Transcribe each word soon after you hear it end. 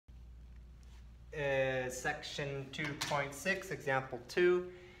section 2.6, example 2.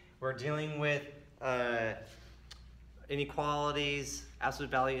 We're dealing with inequalities,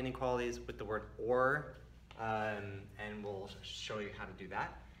 absolute value inequalities with the word or, and we'll show you how to do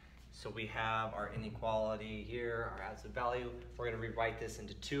that. So we have our inequality here, our absolute value. We're going to rewrite this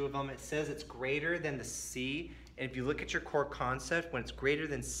into two of them. It says it's greater than the C, and if you look at your core concept, when it's greater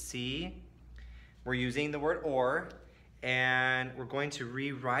than C, we're using the word or, and we're going to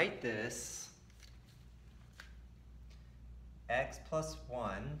rewrite this x plus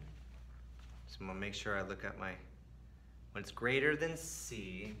 1. So I'm going to make sure I look at my, when it's greater than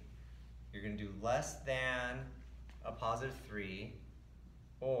C, you're going to do less than a positive 3,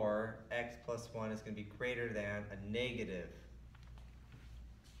 or x plus 1 is going to be greater than a negative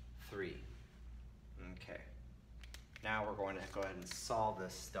 3. Okay. Now we're going to go ahead and solve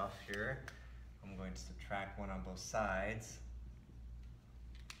this stuff here. I'm going to subtract 1 on both sides.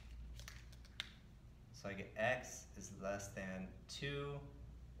 So I get x is less than 2,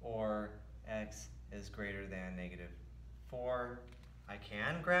 or x is greater than negative 4. I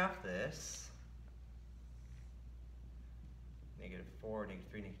can graph this. Negative 4, negative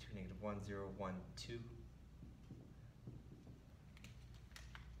 3, negative 2, negative 1, 0, 1, 2.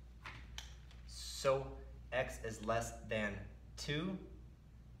 So x is less than 2,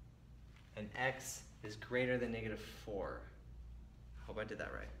 and x is greater than negative 4. Hope I did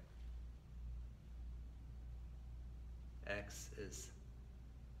that right. X is,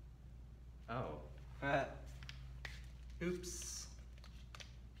 oops,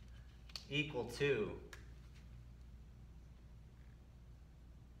 equal to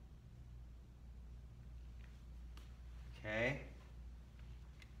okay,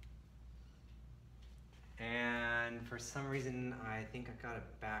 and for some reason I think I got it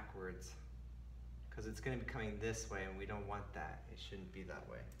backwards because it's going to be coming this way and we don't want that. It shouldn't be that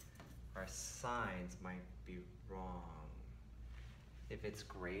way. Our signs might be wrong. If it's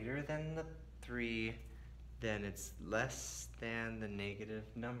greater than the 3, then it's less than the negative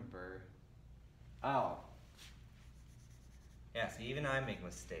number. Oh. Yeah, see, even I make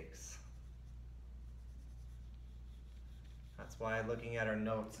mistakes. That's why looking at our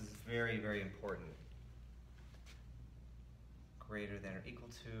notes is very, very important. Greater than or equal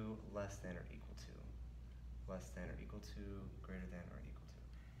to, less than or equal to. Less than or equal to, greater than or equal to.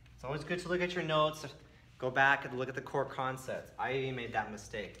 It's always good to look at your notes. Go back and look at the core concepts. I even made that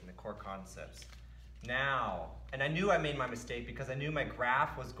mistake in the core concepts. Now, and I knew I made my mistake because I knew my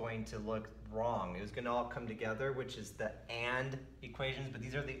graph was going to look wrong. It was going to all come together, which is the and equations, but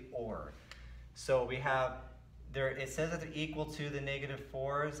these are the or. So we have, there. It says that they're equal to the negative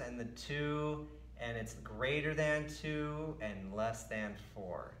 4s and the 2, and it's greater than 2 and less than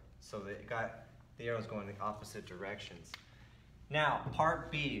 4. So they got the arrows going in the opposite directions. Now,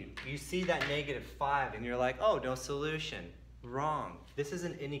 part B, you see that negative 5 and you're like, oh, no solution. Wrong. This is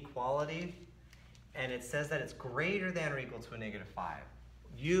an inequality and it says that it's greater than or equal to a negative 5.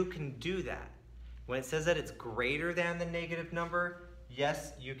 You can do that. When it says that it's greater than the negative number,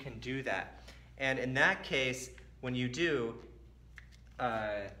 yes, you can do that. And in that case, when you do,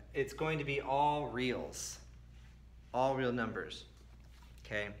 it's going to be all reals, all real numbers,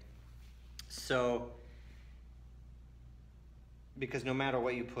 okay? So, because no matter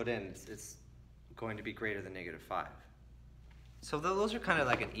what you put in, it's going to be greater than negative 5. So those are kind of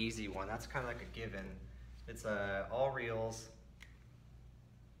like an easy one. That's kind of like a given. It's all reals,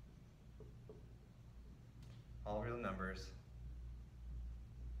 all real numbers.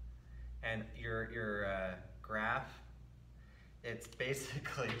 And your graph, it's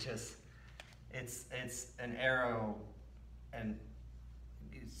basically just, it's an arrow and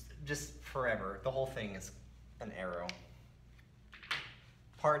it's just forever. The whole thing is an arrow.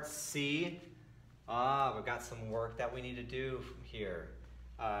 Part C, we've got some work that we need to do here.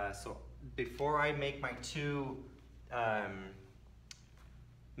 So before I make my two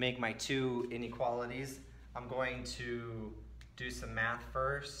inequalities, I'm going to do some math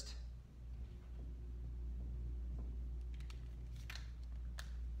first.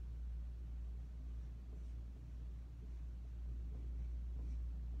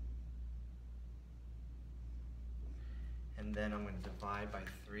 And then I'm going to divide by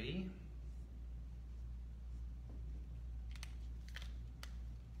 3.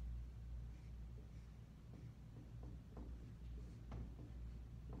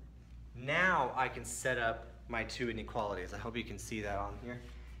 Now I can set up my two inequalities. I hope you can see that on here.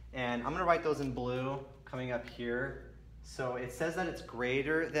 And I'm going to write those in blue coming up here. So it says that it's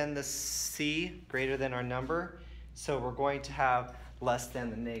greater than the C, greater than our number. So we're going to have less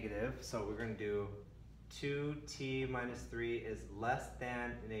than the negative. So we're going to do 2t minus 3 is less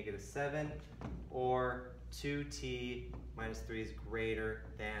than negative 7, or 2t minus 3 is greater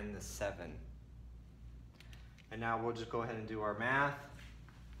than the 7. And now we'll just go ahead and do our math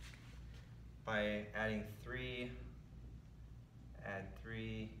by adding 3, add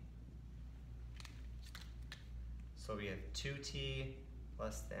 3. So we have 2t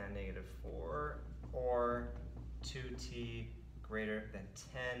less than negative 4, or 2t greater than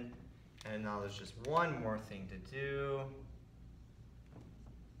 10. And now there's just one more thing to do.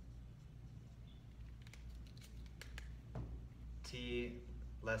 T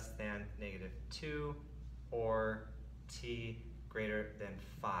less than negative 2, or t greater than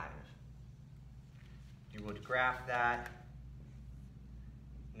 5. You would graph that.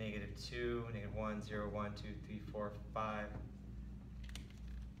 Negative 2, negative 1, 0, 1, 2, 3, 4, 5.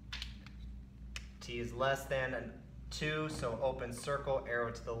 T is less than 2, so open circle, arrow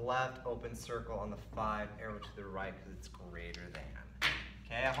to the left, open circle on the 5, arrow to the right because it's greater than.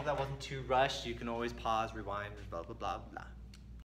 Okay, I hope that wasn't too rushed. You can always pause, rewind, blah, blah, blah, blah.